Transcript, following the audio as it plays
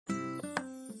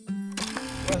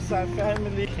Westside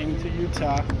family came to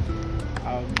Utah.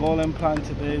 Our goal and plan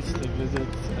today is to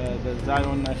visit the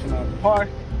Zion National Park.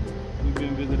 We've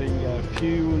been visiting a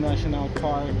few national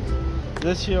parks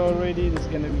this year already. This is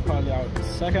going to be probably our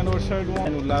second or third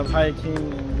one. We love hiking,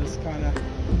 and this kind of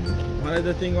one of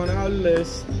the things on our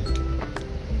list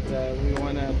that we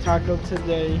want to tackle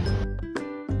today.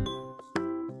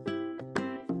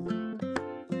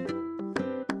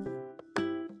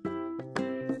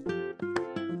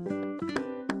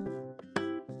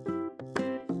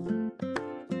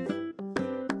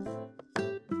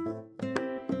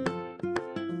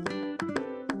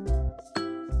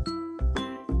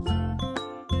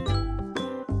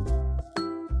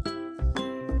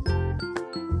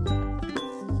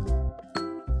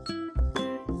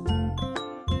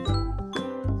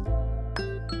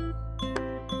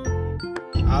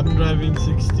 I'm driving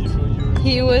 60 for you.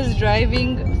 He was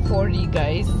driving 40,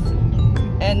 guys.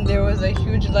 And there was a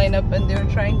huge lineup and they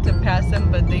were trying to pass him,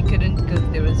 but they couldn't because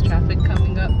there was traffic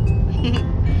coming up.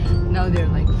 Now they're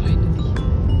like, finally.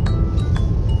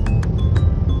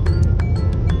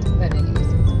 But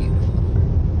anyways, it's beautiful.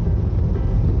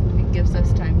 It gives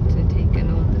us time to take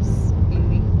in all this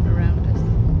beauty around us.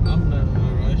 I'm not in a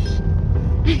rush.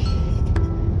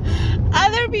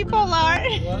 Other people are.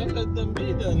 Well, let them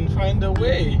be then. Find a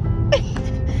way.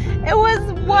 It was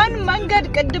one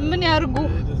mangad kadamani argu.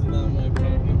 It is not my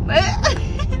problem.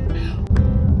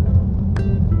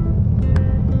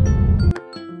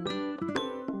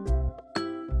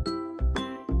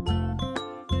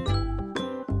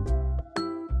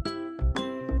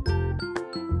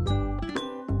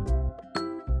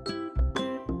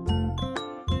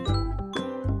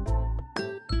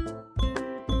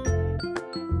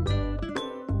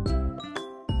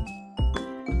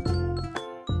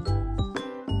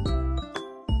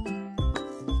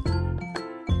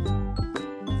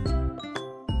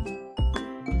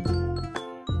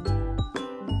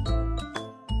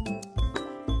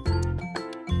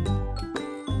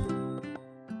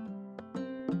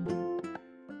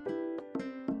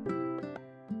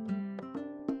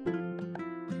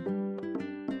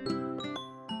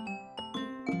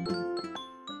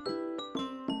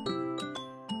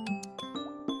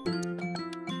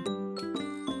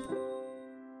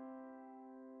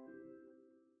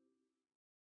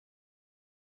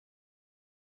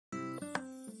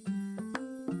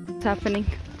 What's happening?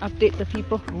 Update the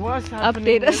people. What's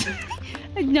happening? Update us.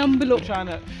 We're trying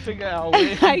to figure out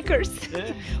ways. Hikers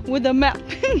with a map.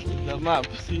 The map.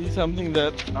 See, something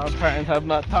that our parents have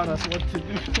not taught us what to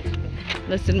do.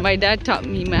 Listen, my dad taught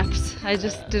me maps. I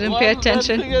just didn't pay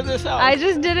attention. Let's figure this out. I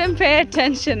just didn't pay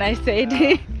attention, I said.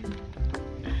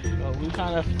 Well, we're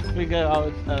trying to figure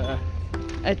out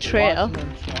a trail.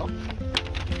 Watchmantrail.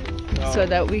 So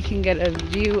that we can get a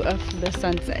view of the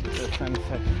sunset. The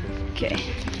sunset. Okay.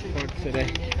 For today.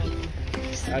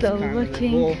 Still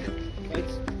looking.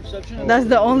 The That's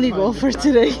the only goal for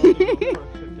today.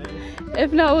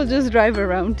 If not, we'll just drive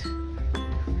around.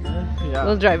 Yeah.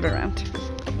 We'll drive around.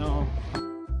 No.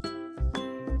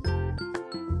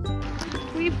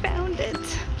 We found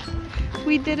it.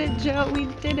 We did it, Joe. We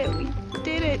did it. We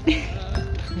did it.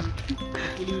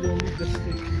 Hopefully we don't need the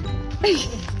stick.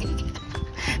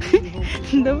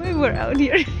 The way we're out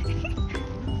here.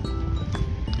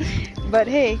 But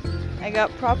hey, I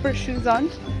got proper shoes on.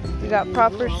 We got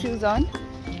proper shoes on.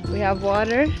 We have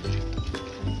water.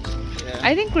 Yeah.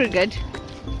 I think we're good.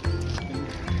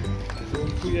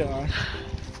 We are.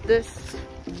 This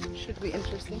should be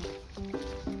interesting.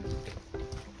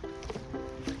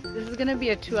 This is gonna be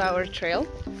a 2-hour trail.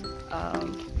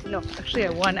 No, actually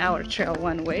a 1-hour trail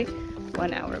one way,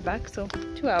 1 hour back, so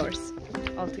 2 hours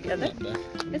altogether.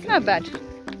 It's not bad.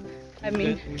 I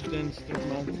mean,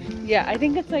 yeah, I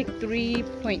think it's like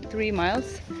 3.3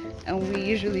 miles, and we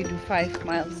usually do 5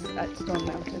 miles at Stone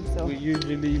Mountain. So we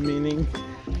usually meaning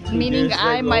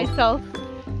I myself,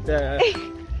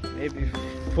 maybe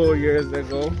 4 years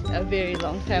ago. a very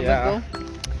long time ago.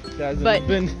 But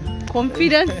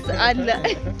confidence, Allah.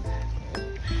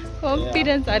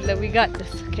 Confidence, Allah. We got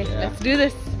this. Okay, let's do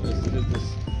this. Let's do this.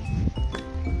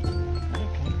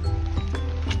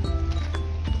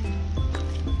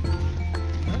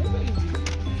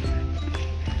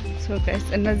 So guys,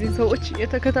 እነዚህ ሰዎች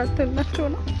እየተከታተልናቸው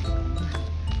ነው።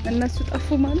 እነሱ ጠፉ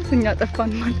ማለት እኛ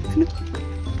ጠፋን ማለት ነው።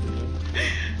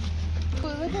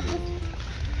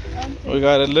 We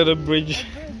got a little bridge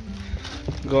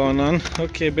going on.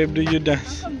 Okay, babe, do you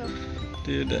dance?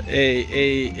 Do the A.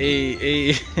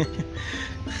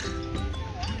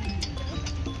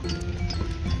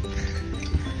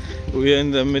 We're in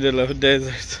the middle of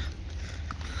desert.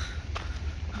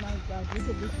 My God, look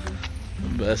at this view.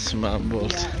 Best man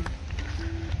boat.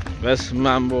 Best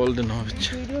man Boldenovic.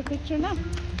 Should we do a picture now?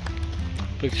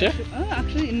 Picture?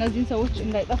 Actually, እነዚህን ሰዎች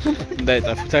እንዳይጠፉ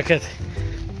ተከተ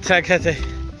ተከተ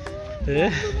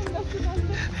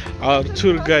our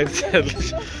tour guide tells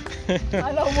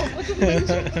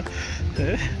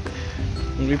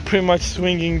we're pretty much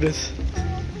swinging this.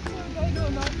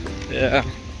 Yeah.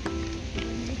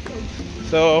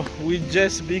 So we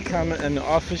just become an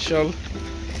official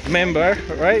member,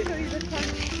 right?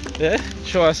 Yeah.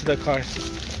 Show us the cars.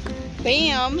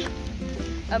 Bam!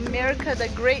 America the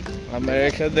Great.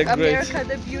 America the Great. America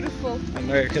the Beautiful.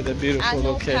 America the Beautiful.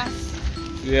 Annual Okay. pass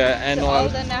Yeah, and to all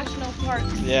the national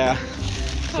parks. Yeah.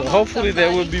 So Come on, hopefully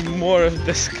there will somebody. be more of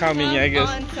this coming, I guess.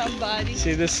 Come on, somebody.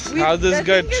 See this? How this The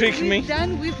guy thing is, tricked me?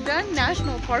 We've done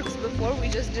national parks before. We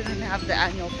just didn't have the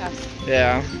annual pass.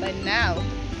 Yeah. But now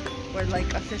we're like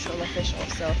official.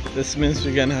 So. This means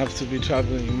we're gonna have to be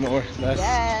traveling more. Yes.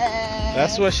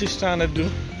 That's what she's trying to do.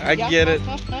 I get it.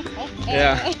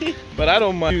 Yeah. But I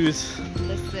don't mind views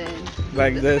Listen.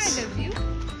 like this. Kind of view.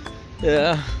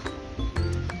 Yeah.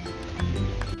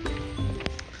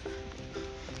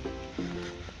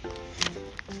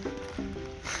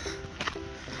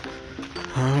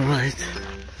 All right.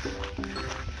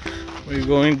 We're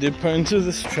going deeper into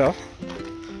this trail.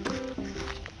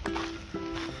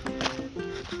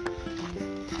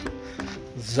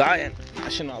 Zion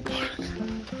National Park.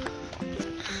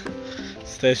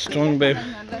 Stay strong, babe.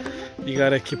 You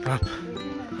gotta keep up.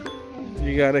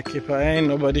 You gotta keep up. Ain't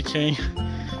nobody can.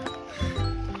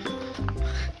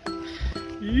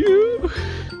 You.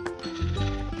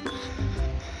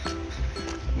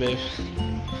 Babe.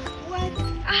 What?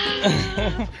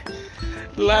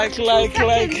 like.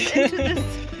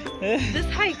 This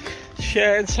hike.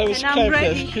 Share and subscribe. And I'm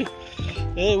ready.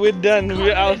 Hey, we're done.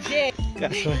 We're out.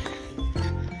 That's right.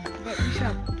 But we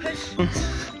shall push.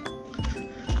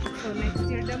 So next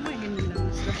year, the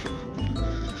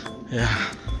Yeah.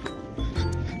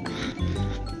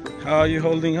 How are you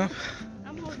holding up?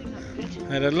 I'm holding up good.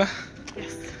 Adela?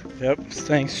 Yes. Yep,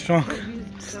 staying strong.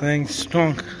 Staying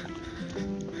strong.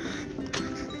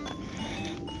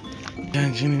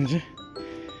 Gençininci.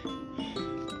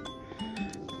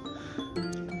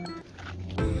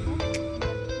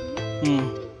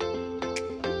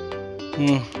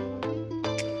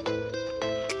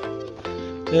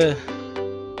 Yeah.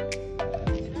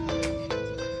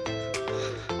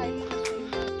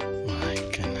 My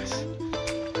goodness.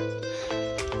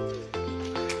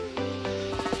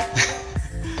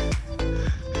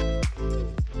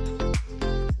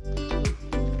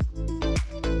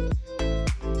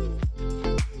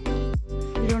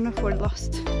 We don't know if we're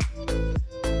lost.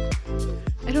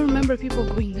 I don't remember people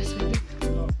going this way.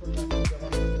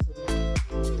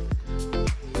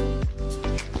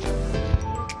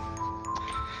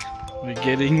 We're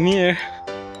getting near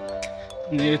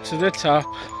to the top,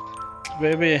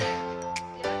 baby.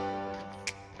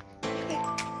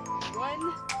 One.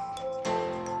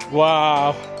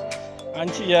 Wow.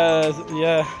 Auntie, yeah.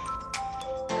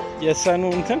 Sun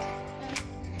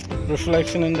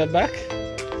reflection in the back.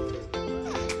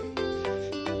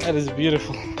 That is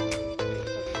beautiful.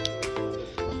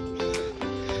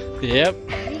 Yep.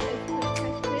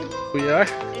 We are.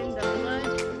 In the blood.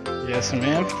 Yes,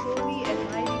 ma'am. Holy and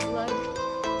mighty blood of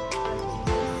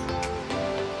Jesus.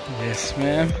 Yes,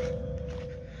 ma'am.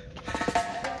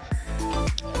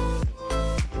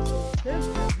 There's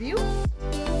the view.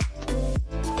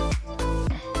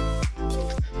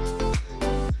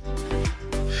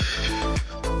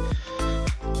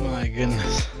 My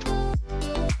goodness.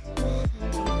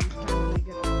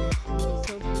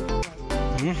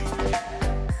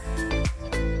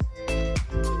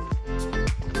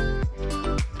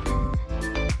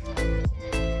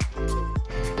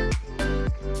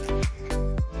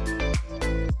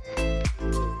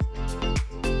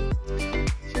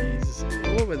 Jesus,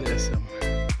 over there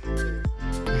somewhere.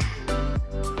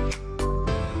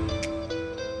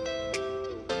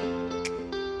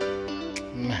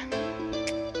 Man.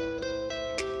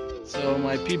 So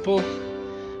my people,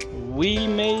 we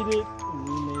made it.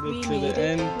 We made it to the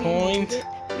end point.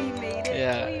 We made it.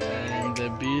 Yeah, and the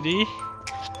beauty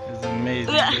is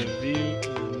amazing. The view is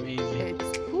amazing.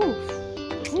 It's oof.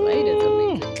 This light is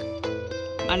amazing.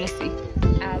 Honestly,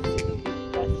 absolutely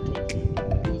breathtaking.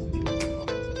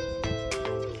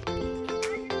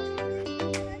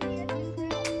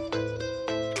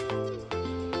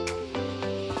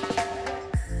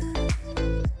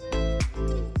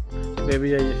 Baby,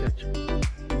 yeah, you said.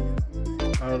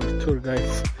 Our tour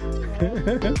guides.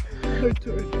 Our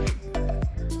tour guide.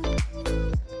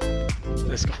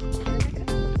 Let's go.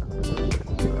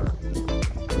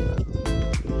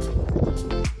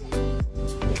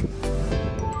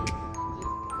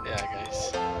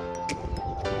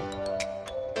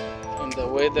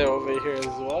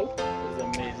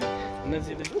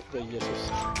 እንደዚህ ልጆች በኢየሱስ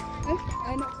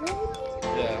I know.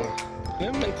 ያ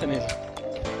ምንም እንትን የለም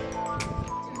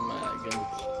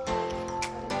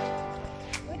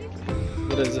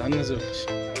ወደዛ እንዞርሽ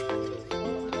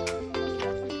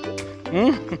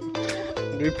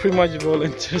we pretty much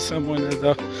volunteer someone as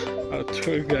our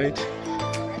tour guide.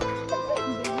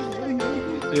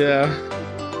 Yeah.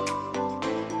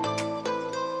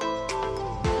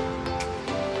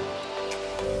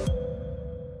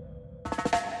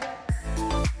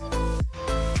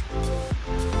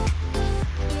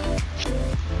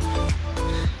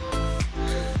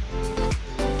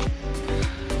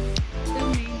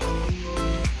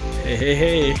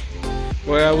 Hey,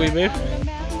 where are we, babe?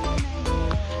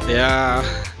 Yeah,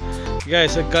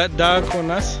 guys, it got dark on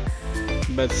us,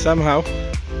 but somehow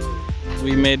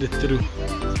we made it through.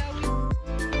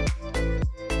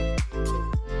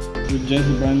 We just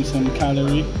burned some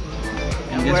calorie.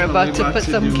 And we're about to put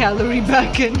some calorie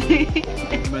back in.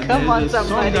 Come on,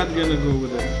 somebody. Song that's gonna go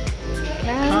with it.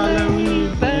 Calorie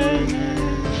burner,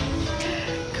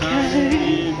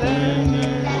 calorie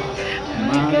burner.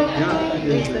 My God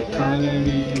is a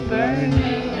calorie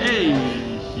burner. Hey,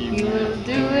 you will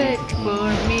do it for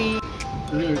me.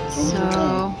 So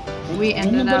we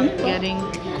ended up getting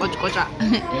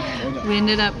we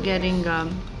ended up getting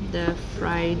the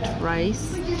fried rice,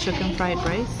 chicken fried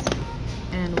rice,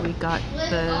 and we got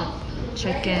the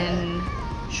chicken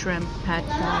shrimp pad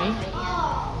thai.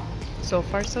 So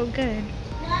far so good.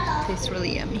 Tastes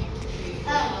really yummy.